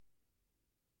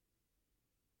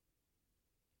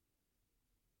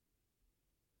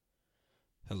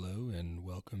Hello and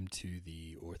welcome to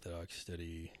the Orthodox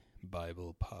Study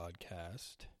Bible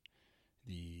podcast,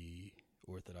 the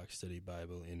Orthodox Study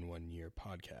Bible in 1 Year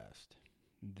podcast.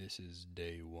 This is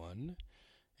day 1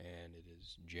 and it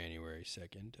is January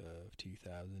 2nd of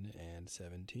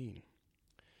 2017.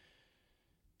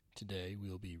 Today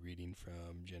we'll be reading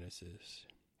from Genesis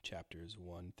chapters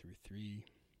 1 through 3,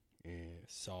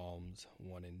 Psalms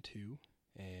 1 and 2,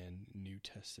 and New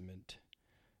Testament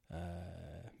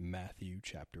Matthew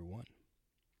chapter 1.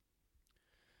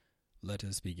 Let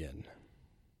us begin.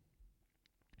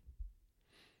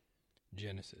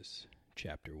 Genesis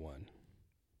chapter 1.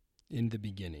 In the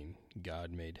beginning,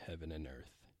 God made heaven and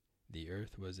earth. The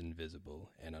earth was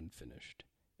invisible and unfinished,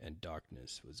 and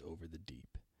darkness was over the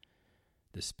deep.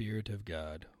 The Spirit of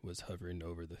God was hovering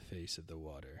over the face of the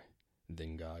water.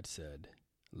 Then God said,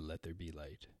 "Let there be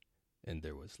light," and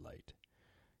there was light.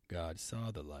 God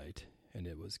saw the light, and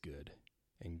it was good.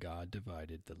 And God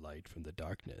divided the light from the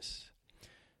darkness.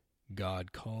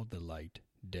 God called the light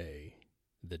day,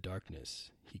 the darkness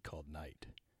he called night.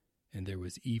 And there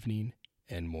was evening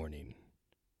and morning,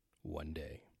 one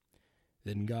day.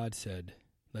 Then God said,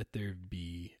 "Let there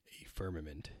be a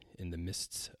firmament in the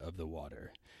midst of the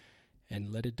water,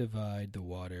 and let it divide the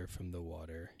water from the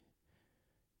water."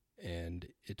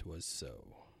 And it was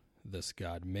so. Thus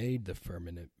God made the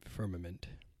firmament,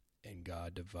 and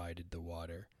God divided the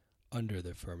water under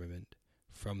the firmament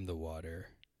from the water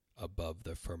above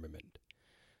the firmament.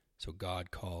 So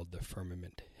God called the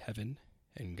firmament heaven,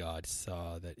 and God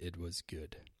saw that it was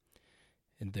good.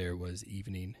 And there was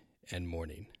evening and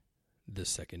morning, the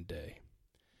second day.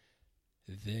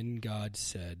 Then God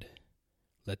said,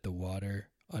 "Let the water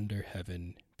under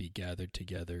heaven be gathered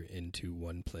together into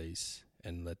one place,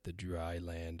 and let the dry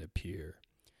land appear."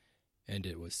 And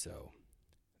it was so.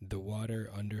 The water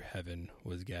under heaven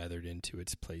was gathered into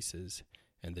its places,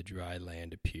 and the dry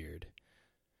land appeared.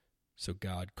 So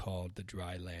God called the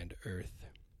dry land earth,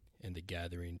 and the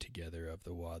gathering together of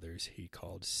the waters he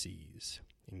called seas.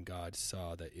 And God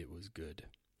saw that it was good.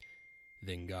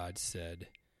 Then God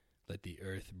said, "Let the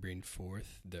earth bring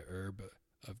forth the herb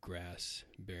of grass,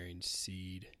 bearing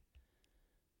seed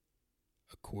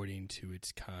according to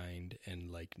its kind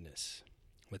and likeness.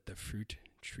 Let the fruit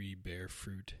tree bear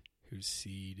fruit, whose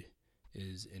seed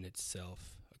is in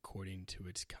itself according to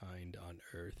its kind on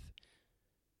earth."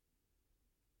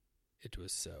 It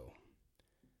was so.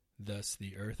 Thus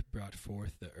the earth brought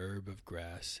forth the herb of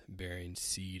grass, bearing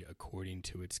seed according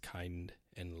to its kind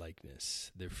and likeness.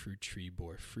 The fruit tree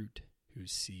bore fruit,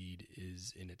 whose seed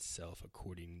is in itself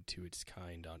according to its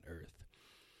kind on earth.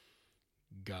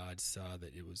 God saw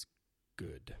that it was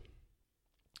good.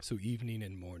 So evening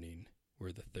and morning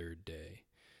were the third day.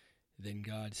 Then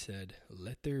God said,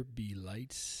 "Let there be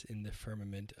lights in the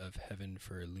firmament of heaven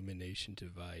for illumination to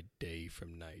divide day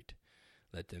from night.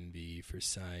 Let them be for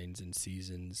signs and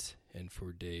seasons, and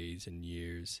for days and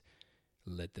years.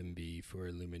 Let them be for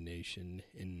illumination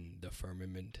in the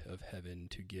firmament of heaven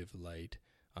to give light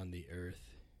on the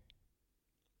earth."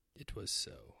 It was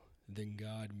so. Then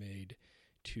God made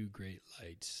 2 great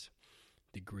lights,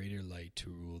 the greater light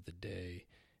to rule the day,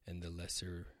 and the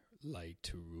lesser light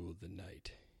to rule the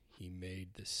night. He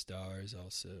made the stars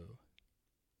also.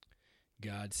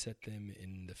 God set them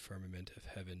in the firmament of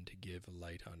heaven to give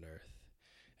light on earth,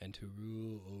 and to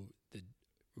rule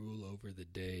over the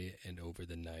day and over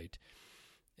the night,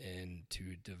 and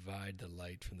to divide the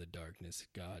light from the darkness.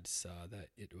 God saw that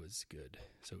it was good.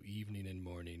 So evening and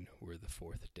morning were the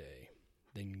 4th day.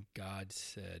 Then God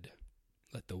said,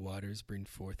 "Let the waters bring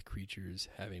forth creatures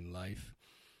having life,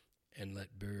 and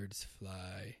let birds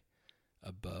fly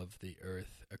above the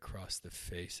earth across the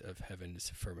face of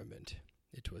heaven's firmament."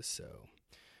 It was so.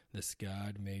 Thus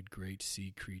God made great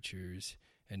sea creatures,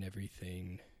 and every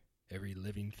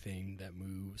living thing that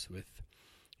moves, with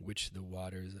which the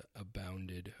waters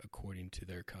abounded according to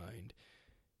their kind,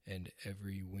 and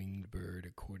every winged bird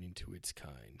according to its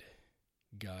kind.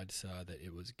 God saw that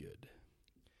it was good.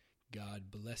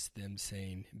 God blessed them,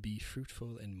 saying, "Be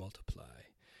fruitful and multiply,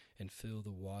 and fill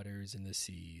the waters in the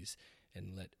seas,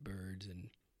 and let birds and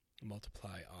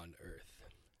multiply on earth."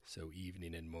 So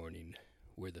evening and morning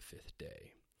were the 5th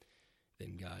day.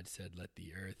 Then God said, "Let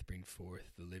the earth bring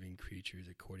forth the living creatures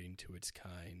according to its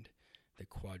kind, the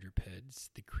quadrupeds,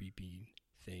 the creeping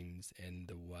things, and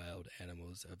the wild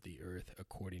animals of the earth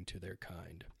according to their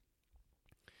kind."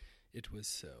 It was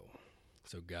so.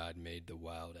 So God made the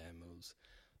wild animals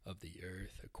of the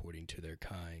earth according to their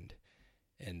kind,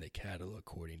 and the cattle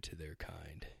according to their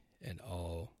kind, and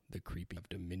all the creeping of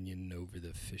dominion over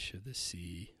the fish of the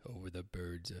sea, over the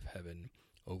birds of heaven,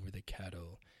 over the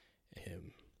cattle,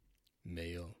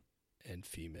 male and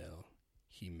female,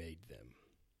 he made them.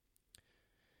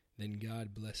 Then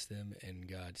God blessed them, and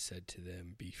God said to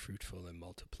them, "Be fruitful and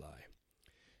multiply.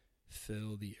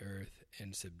 Fill the earth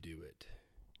and subdue it,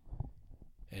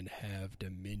 and have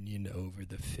dominion over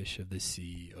the fish of the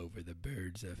sea, over the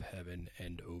birds of heaven,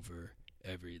 and over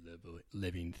every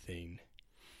living thing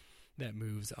that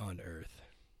moves on earth."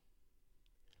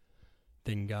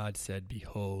 Then God said,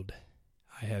 "Behold,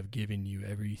 I have given you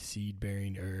every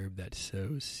seed-bearing herb that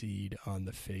sows seed on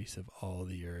the face of all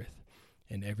the earth,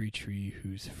 and every tree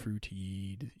whose fruit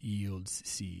yields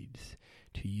seeds.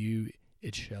 To you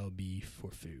it shall be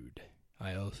for food.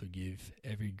 I also give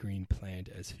every green plant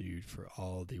as food for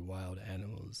all the wild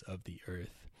animals of the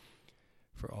earth,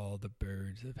 for all the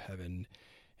birds of heaven,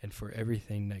 and for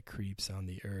everything that creeps on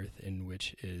the earth, in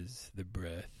which is the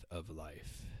breath of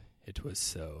life." It was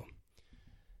so.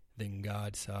 Then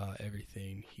God saw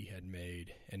everything he had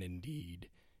made, and indeed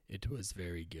it was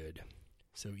very good.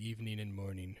 So evening and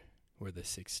morning were the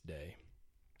sixth day.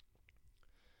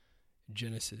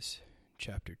 Genesis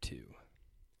chapter 2.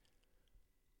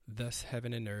 Thus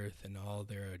heaven and earth and all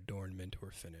their adornment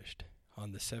were finished.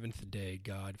 On the seventh day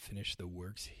God finished the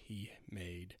works he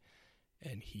made,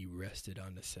 and he rested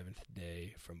on the seventh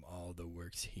day from all the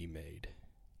works he made.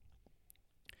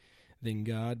 Then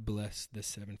God blessed the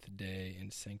seventh day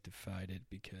and sanctified it,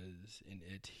 because in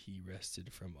it he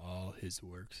rested from all his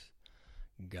works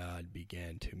God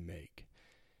began to make.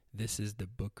 This is the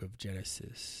book of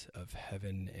Genesis, of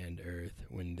heaven and earth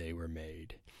when they were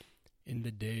made. In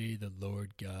the day the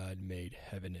Lord God made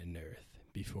heaven and earth,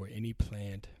 before any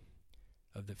plant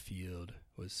of the field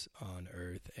was on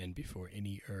earth, and before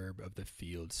any herb of the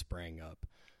field sprang up.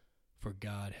 For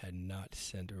God had not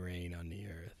sent rain on the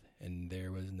earth, and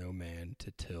there was no man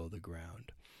to till the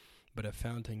ground. But a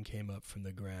fountain came up from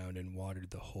the ground and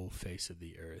watered the whole face of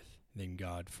the earth. Then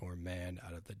God formed man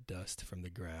out of the dust from the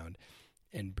ground,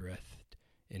 and breathed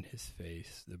in his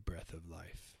face the breath of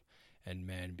life, and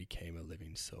man became a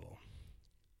living soul.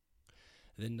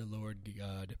 Then the Lord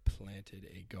God planted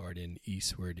a garden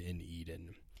eastward in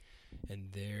Eden,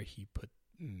 and there he put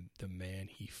the man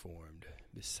he formed.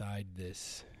 Beside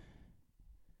this,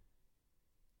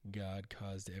 God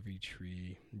caused every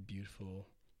tree beautiful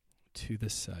to the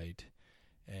sight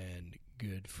and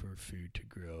good for food to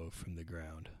grow from the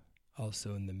ground.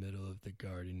 Also in the middle of the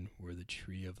garden were the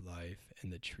tree of life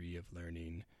and the tree of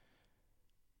learning,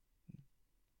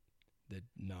 the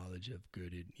knowledge of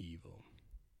good and evil.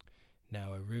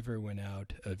 Now a river went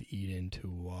out of Eden to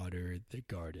water the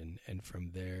garden, and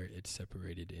from there it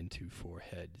separated into 4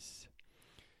 heads.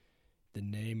 The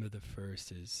name of the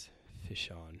first is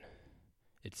Fishon.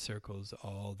 It circles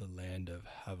all the land of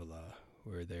Havilah,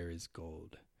 where there is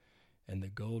gold, and the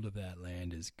gold of that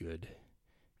land is good.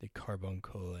 The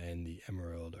carbuncle and the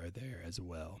emerald are there as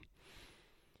well.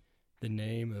 The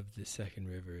name of the second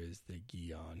river is the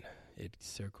Gihon. It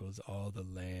circles all the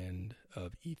land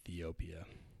of Ethiopia.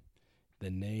 The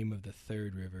name of the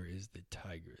third river is the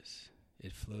Tigris.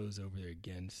 It flows over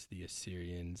against the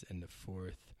Assyrians, and the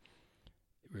fourth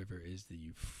river is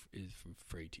the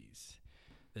Euphrates.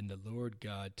 Then the Lord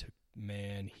God took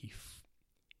man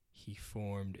he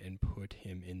formed and put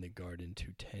him in the garden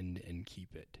to tend and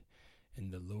keep it.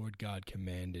 And the Lord God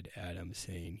commanded Adam,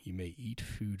 saying, "You may eat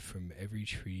food from every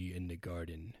tree in the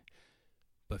garden,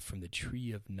 but from the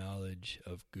tree of knowledge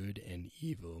of good and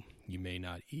evil you may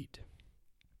not eat.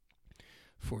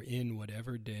 For in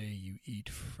whatever day you eat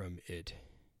from it,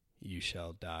 you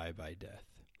shall die by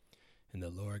death." And the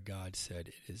Lord God said,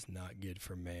 "It is not good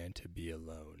for man to be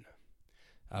alone.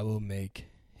 I will make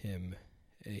him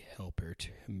a helper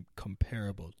to him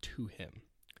comparable to him."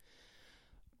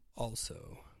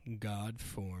 Also, God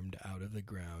formed out of the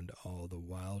ground all the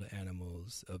wild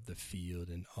animals of the field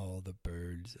and all the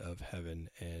birds of heaven,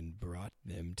 and brought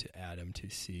them to Adam to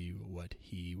see what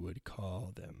he would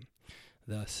call them.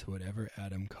 Thus, whatever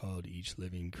Adam called each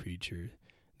living creature,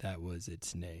 that was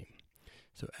its name.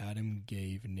 So Adam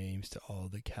gave names to all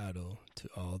the cattle, to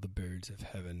all the birds of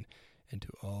heaven, and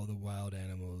to all the wild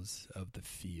animals of the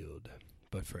field.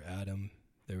 But for Adam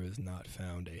there was not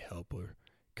found a helper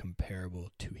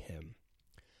comparable to him.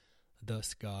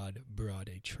 Thus God brought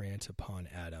a trance upon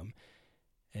Adam,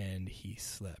 and he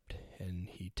slept, and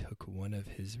he took one of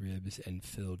his ribs and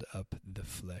filled up the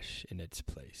flesh in its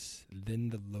place. Then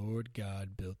the Lord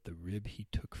God built the rib he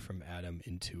took from Adam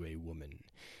into a woman,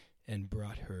 and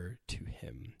brought her to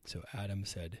him. So Adam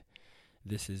said,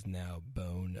 "This is now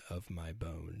bone of my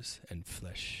bones, and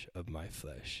flesh of my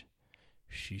flesh.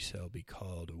 She shall be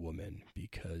called woman,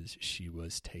 because she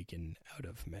was taken out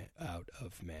of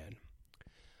man.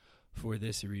 For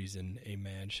this reason, a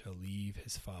man shall leave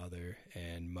his father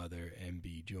and mother and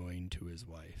be joined to his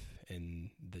wife,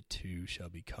 and the two shall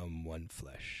become one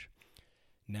flesh.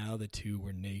 Now the two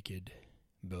were naked,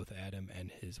 both Adam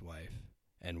and his wife,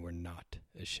 and were not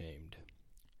ashamed.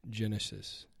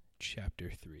 Genesis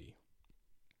chapter 3.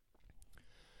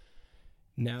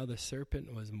 Now the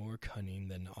serpent was more cunning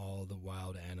than all the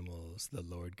wild animals the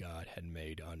Lord God had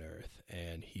made on earth.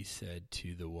 And he said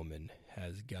to the woman,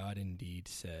 Has God indeed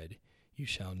said, You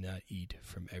shall not eat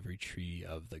from every tree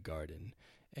of the garden?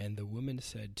 And the woman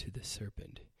said to the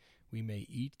serpent, We may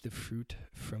eat the fruit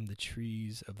from the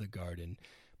trees of the garden,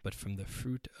 but from the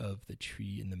fruit of the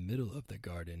tree in the middle of the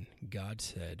garden, God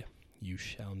said, You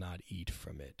shall not eat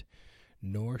from it,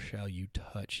 nor shall you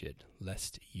touch it,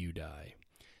 lest you die.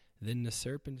 Then the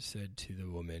serpent said to the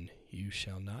woman, You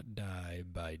shall not die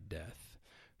by death,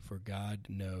 for God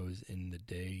knows in the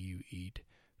day you eat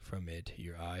from it,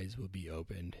 your eyes will be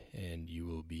opened, and you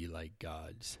will be like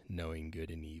gods, knowing good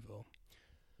and evil.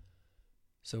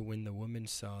 So when the woman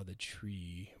saw the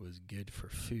tree was good for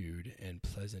food and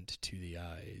pleasant to the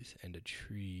eyes, and a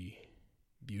tree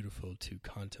beautiful to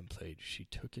contemplate, she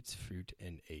took its fruit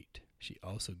and ate. She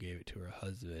also gave it to her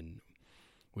husband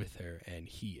with her, and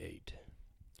he ate.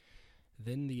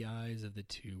 Then the eyes of the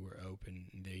two were opened,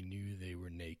 and they knew they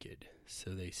were naked.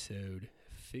 So they sewed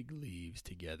fig leaves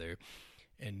together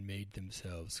and made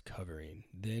themselves covering.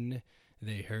 Then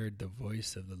they heard the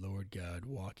voice of the Lord God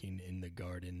walking in the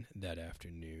garden that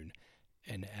afternoon,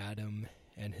 and Adam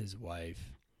and his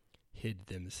wife hid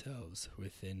themselves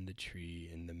within the tree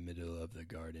in the middle of the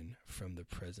garden from the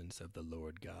presence of the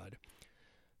Lord God.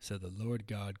 So the Lord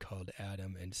God called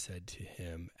Adam and said to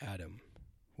him, Adam,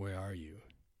 where are you?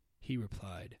 He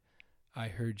replied, I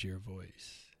heard your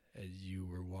voice as you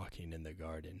were walking in the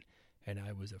garden, and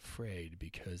I was afraid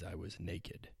because I was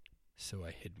naked, so I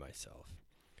hid myself.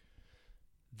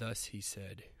 Thus he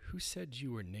said, Who said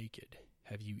you were naked?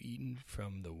 Have you eaten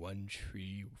from the one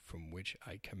tree from which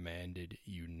I commanded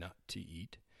you not to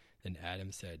eat? Then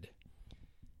Adam said,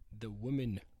 The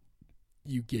woman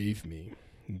you gave me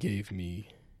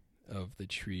of the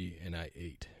tree, and I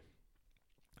ate.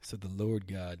 So the Lord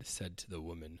God said to the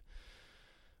woman,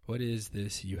 What is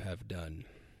this you have done?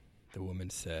 The woman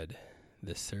said,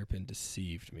 The serpent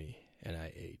deceived me, and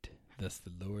I ate. Thus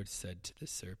the Lord said to the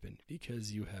serpent,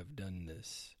 Because you have done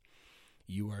this,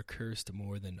 you are cursed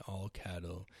more than all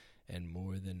cattle, and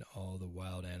more than all the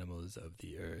wild animals of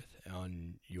the earth.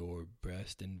 On your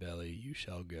breast and belly you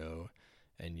shall go,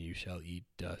 and you shall eat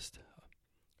dust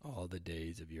all the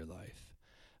days of your life.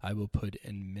 I will put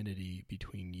enmity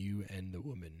between you and the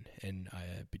woman, and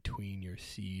between your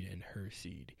seed and her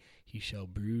seed. He shall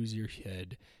bruise your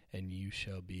head, and you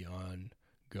shall be on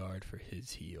guard for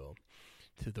his heel.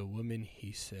 To the woman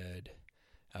he said,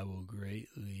 I will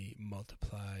greatly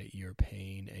multiply your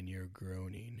pain and your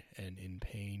groaning, and in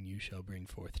pain you shall bring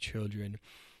forth children.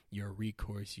 Your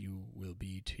recourse you will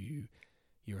be to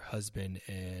your husband,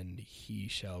 and he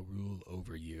shall rule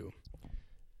over you.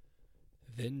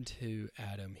 Then to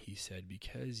Adam he said,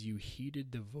 Because you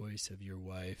heeded the voice of your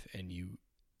wife,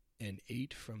 and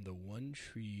ate from the one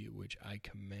tree which I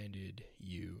commanded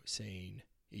you, saying,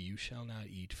 You shall not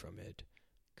eat from it.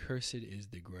 Cursed is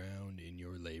the ground in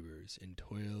your labors. In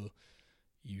toil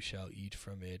you shall eat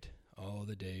from it all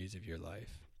the days of your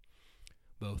life.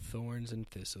 Both thorns and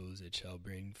thistles it shall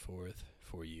bring forth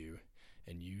for you,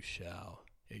 and you shall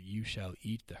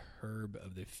eat the herb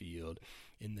of the field.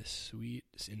 In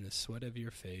the sweat of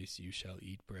your face you shall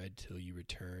eat bread till you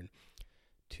return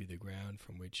to the ground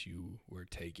from which you were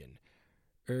taken.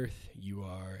 Earth you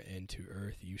are, and to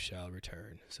earth you shall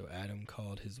return. So Adam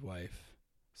called his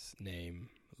wife's name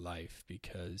Life,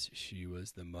 because she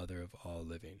was the mother of all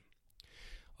living.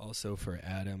 Also for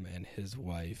Adam and his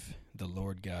wife the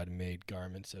Lord God made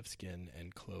garments of skin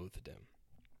and clothed them.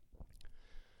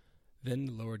 Then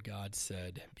the Lord God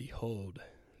said, Behold,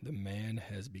 the man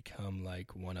has become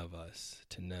like one of us,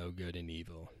 to know good and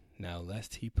evil. Now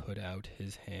lest he put out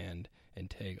his hand and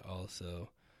take also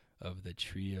of the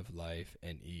tree of life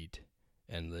and eat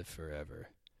and live forever.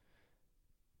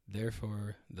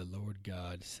 Therefore the Lord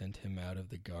God sent him out of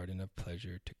the garden of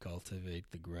pleasure to cultivate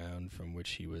the ground from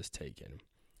which he was taken.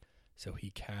 So he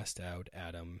cast out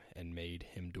Adam and made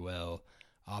him dwell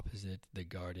opposite the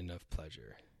garden of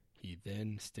pleasure. He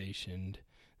then stationed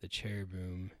the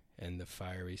cherubim and the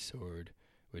fiery sword,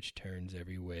 which turns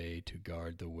every way to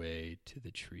guard the way to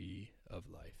the tree of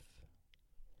life.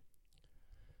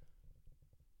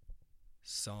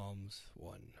 Psalms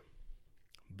 1.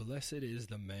 Blessed is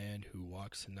the man who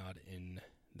walks not in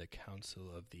the counsel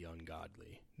of the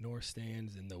ungodly, nor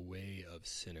stands in the way of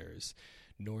sinners,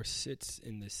 nor sits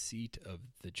in the seat of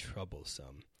the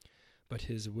troublesome. But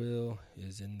his will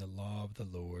is in the law of the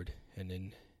Lord, and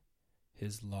in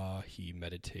his law he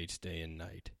meditates day and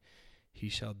night. He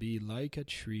shall be like a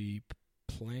tree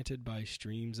planted by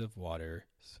streams of waters,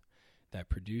 that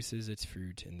produces its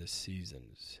fruit in the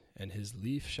seasons, and his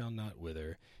leaf shall not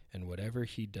wither, and whatever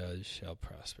he does shall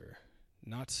prosper.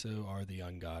 Not so are the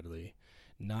ungodly,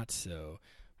 not so,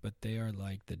 but they are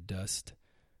like the dust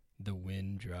the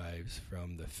wind drives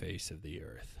from the face of the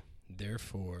earth.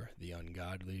 Therefore the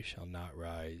ungodly shall not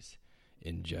rise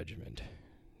in judgment,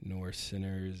 nor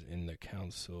sinners in the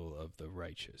counsel of the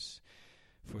righteous.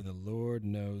 For the Lord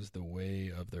knows the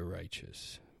way of the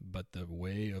righteous, but the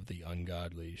way of the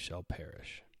ungodly shall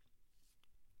perish.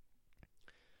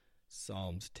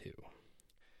 Psalms 2.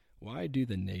 Why do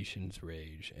the nations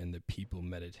rage, and the people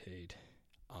meditate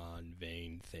on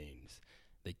vain things?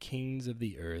 The kings of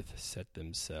the earth set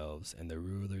themselves, and the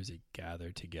rulers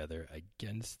gather together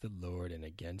against the Lord and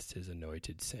against his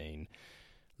anointed, saying,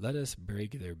 Let us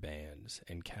break their bands,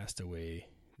 and cast away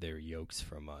their yokes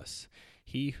from us.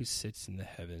 He who sits in the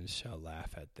heavens shall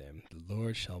laugh at them. The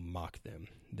Lord shall mock them.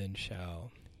 Then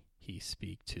shall he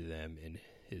speak to them in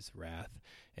his wrath,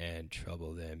 and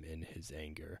trouble them in his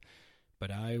anger.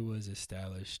 But I was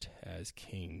established as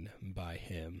king by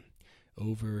him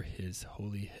over his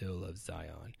holy hill of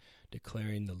Zion,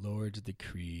 declaring the Lord's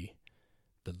decree.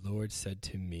 The Lord said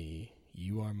to me,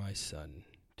 You are my son.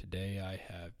 Today I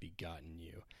have begotten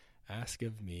you. Ask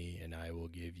of me, and I will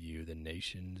give you the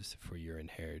nations for your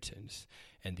inheritance,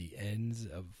 and the ends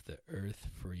of the earth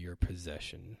for your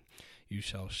possession. You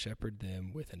shall shepherd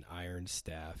them with an iron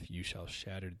staff. You shall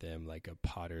shatter them like a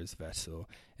potter's vessel.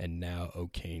 And now, O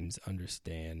kings,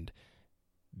 understand,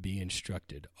 be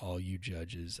instructed, all you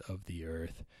judges of the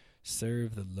earth.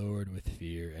 Serve the Lord with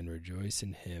fear, and rejoice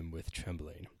in him with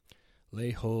trembling.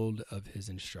 Lay hold of his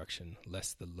instruction,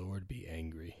 lest the Lord be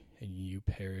angry, and you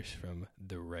perish from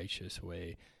the righteous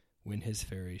way, when his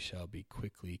fury shall be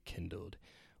quickly kindled.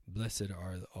 Blessed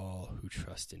are all who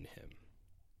trust in him.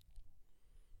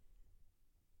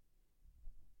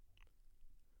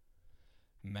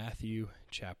 Matthew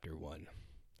chapter 1.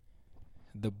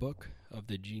 The book of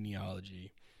the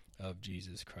genealogy of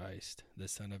Jesus Christ, the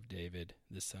son of David,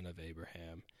 the son of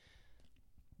Abraham.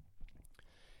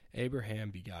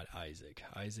 Abraham begot Isaac.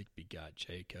 Isaac begot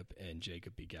Jacob, and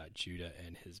Jacob begot Judah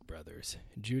and his brothers.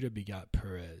 Judah begot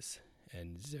Perez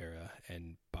and Zerah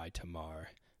and Tamar.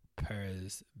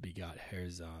 Perez begot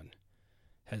Hezron,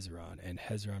 and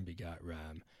Hezron begot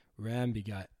Ram. Ram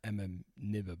begot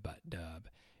Amminadab.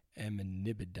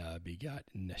 Amminadab begot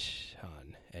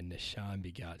Nahshon, and Nahshon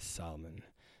begot Solomon.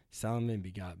 Solomon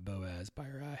begot Boaz by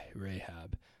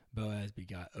Rahab. Boaz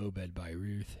begot Obed by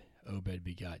Ruth. Obed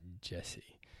begot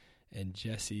Jesse. And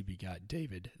Jesse begot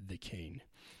David the king.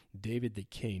 David the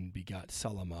king begot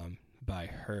Solomon by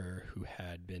her who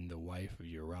had been the wife of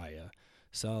Uriah.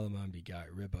 Solomon begot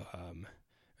Rehoboam.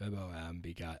 Rehoboam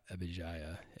begot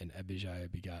Abijah, and Abijah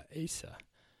begot Asa.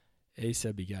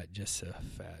 Asa begot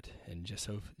Jehoshaphat, and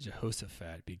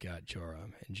Jehoshaphat begot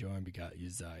Joram, and Joram begot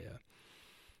Uzziah.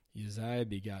 Uzziah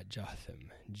begot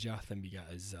Jotham. Jotham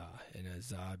begot Azah, and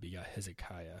Azah begot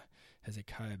Hezekiah.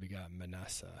 Hezekiah begot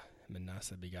Manasseh.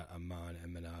 Manasseh begot Amon,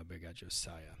 and Manasseh begot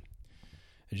Josiah.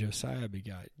 Josiah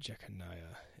begot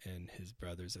Jeconiah and his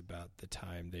brothers about the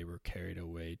time they were carried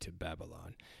away to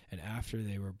Babylon. And after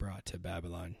they were brought to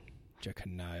Babylon,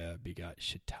 Jeconiah begot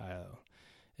Shealtiel,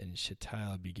 and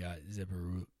Shealtiel begot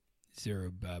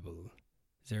Zerubbabel.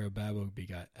 Zerubbabel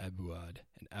begot Abuad,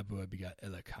 and Abuad begot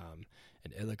Eliakim,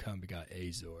 and Eliakim begot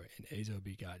Azor, and Azor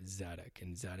begot Zadok,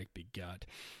 and Zadok begot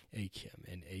Achim,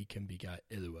 and Achim begot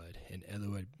Eliud, and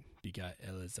Eliud begot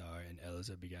Eleazar, and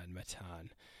Eleazar begot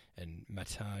Matan, and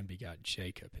Matan begot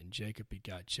Jacob, and Jacob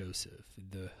begot Joseph,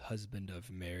 the husband of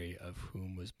Mary, of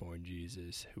whom was born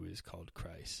Jesus, who is called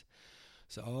Christ.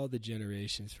 So all the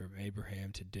generations from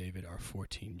Abraham to David are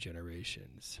 14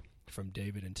 generations. From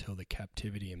David until the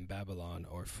captivity in Babylon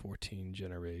are 14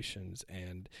 generations,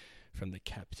 and from the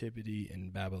captivity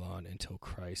in Babylon until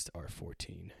Christ are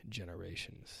 14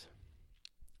 generations.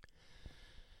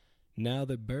 Now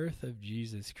the birth of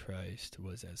Jesus Christ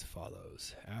was as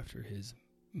follows. After his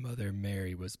mother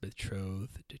Mary was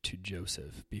betrothed to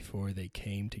Joseph, before they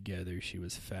came together, she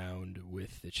was found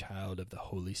with the child of the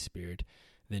Holy Spirit.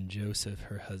 Then Joseph,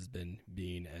 her husband,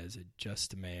 being as a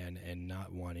just man and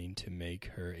not wanting to make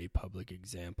her a public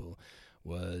example,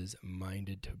 was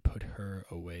minded to put her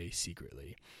away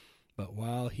secretly. But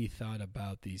while he thought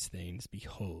about these things,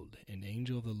 behold, an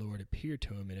angel of the Lord appeared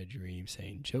to him in a dream,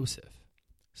 saying, Joseph,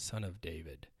 Son of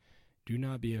David, do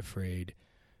not be afraid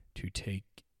to take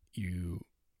you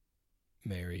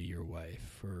Mary your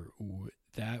wife, for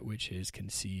that which is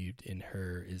conceived in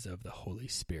her is of the Holy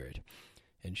Spirit,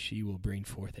 and she will bring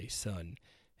forth a son,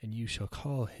 and you shall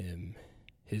call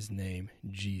his name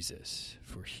Jesus,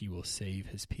 for he will save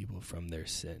his people from their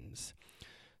sins.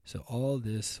 So all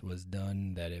this was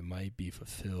done that it might be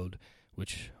fulfilled,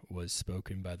 which was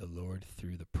spoken by the Lord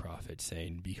through the prophet,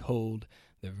 saying, Behold,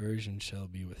 the virgin shall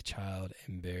be with child,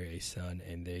 and bear a son,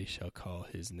 and they shall call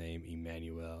his name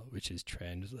Emmanuel, which is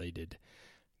translated,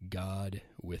 God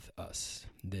with us.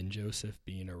 Then Joseph,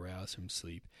 being aroused from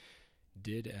sleep,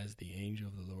 did as the angel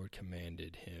of the Lord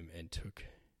commanded him, and took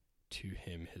to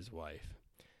him his wife,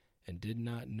 and did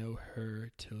not know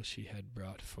her till she had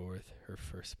brought forth her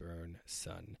firstborn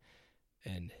son,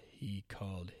 and he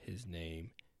called his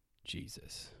name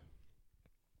Jesus.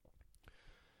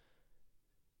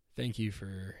 Thank you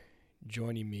for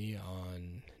joining me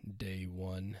on day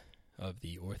 1 of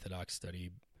the Orthodox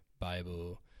Study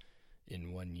Bible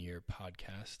in 1 Year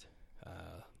podcast.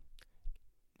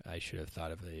 I should have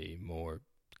thought of a more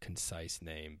concise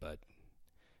name, but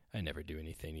I never do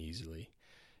anything easily.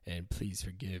 And please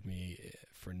forgive me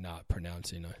for not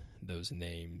pronouncing those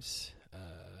names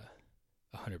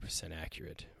 100%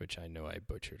 accurate, which I know I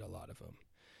butchered a lot of them.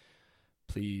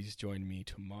 Please join me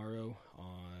tomorrow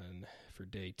for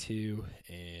day 2,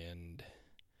 and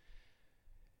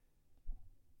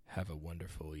have a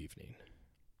wonderful evening.